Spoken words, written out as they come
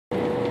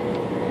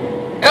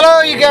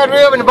Oh, you got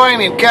Reuben the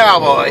Wyoming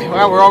Cowboy.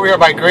 Well, we're over here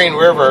by Green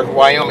River,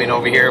 Wyoming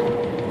over here.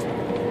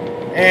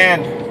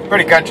 And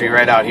pretty country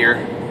right out here.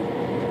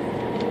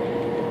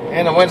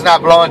 And the wind's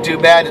not blowing too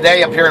bad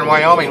today up here in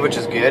Wyoming, which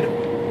is good.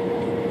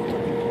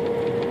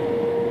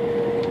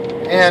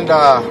 And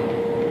a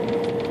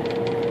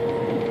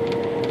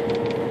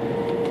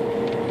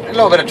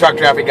little bit of truck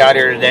traffic out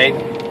here today. You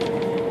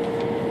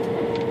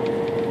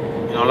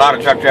know, a lot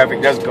of truck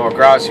traffic does go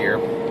across here.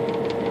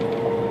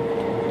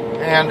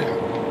 And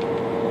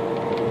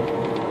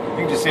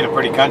you can just see the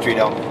pretty country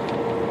though.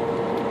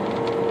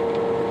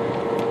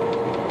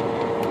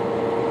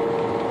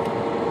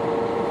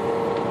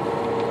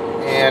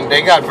 And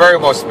they got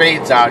variable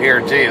speeds out here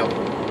too.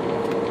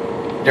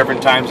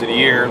 Different times of the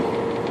year.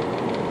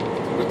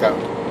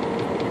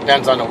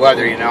 Depends on the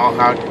weather, you know,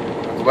 how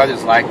the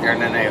weather's like there,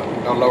 and then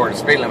they'll lower the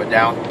speed limit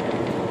down.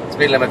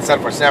 Speed limit's set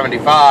for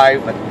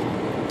 75, but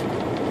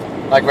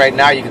like right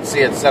now you can see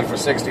it's set for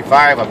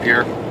 65 up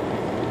here.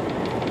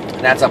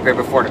 And that's up here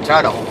before the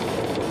tunnel.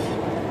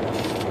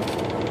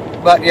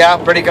 But yeah,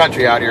 pretty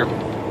country out here.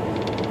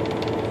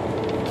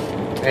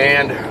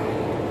 And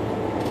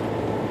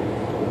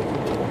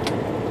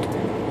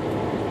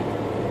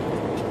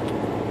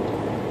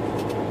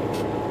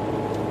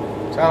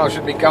tunnel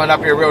should be coming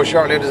up here real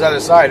shortly to this other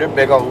side. There's a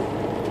big old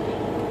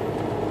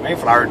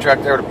Mayflower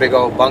truck there with a big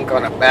old bunk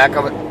on the back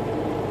of it.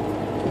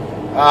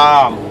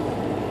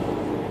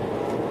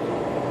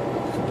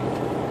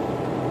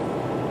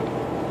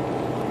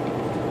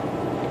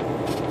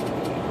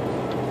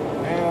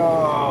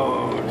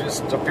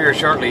 Just up here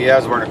shortly, yeah,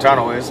 is where the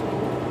tunnel is.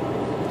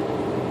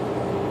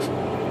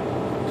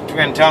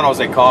 Twin tunnels,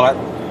 they call it.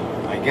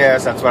 I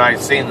guess that's what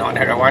I've seen on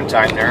there at one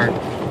time there.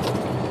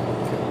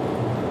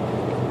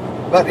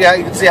 But yeah,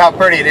 you can see how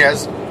pretty it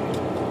is.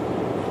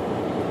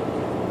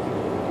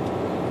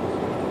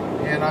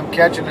 And I'm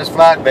catching this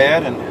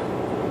flatbed, and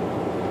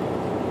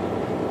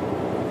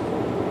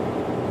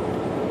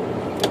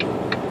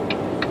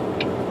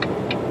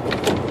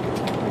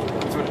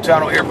through the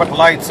tunnel here, put the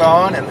lights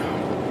on, and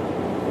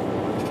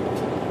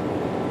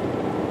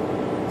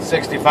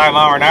 65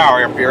 miles an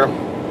hour up here.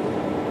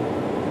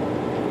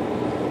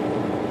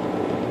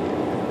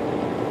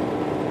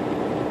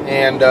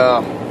 And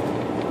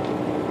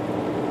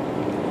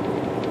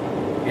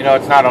you know,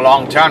 it's not a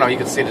long tunnel. You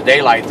can see the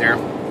daylight there.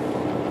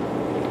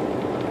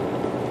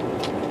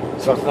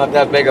 So it's not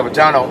that big of a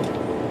tunnel.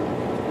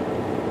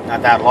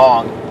 Not that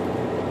long.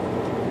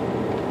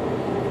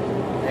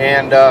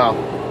 And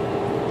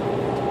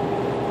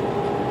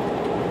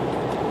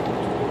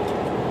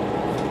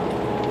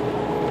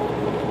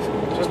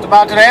just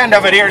about to the end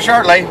of it here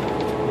shortly.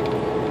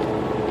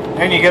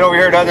 Then you get over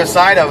here to the other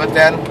side of it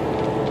then.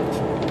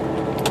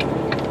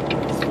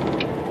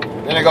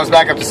 Then it goes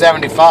back up to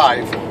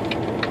 75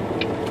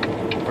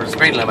 for the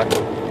speed limit.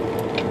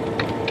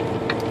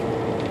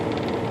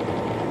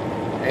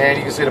 And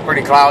you can see the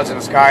pretty clouds in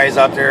the skies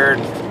out there.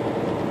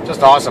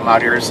 Just awesome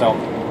out here, so.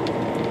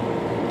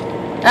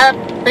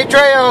 Happy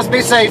trails,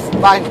 be safe,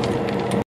 bye.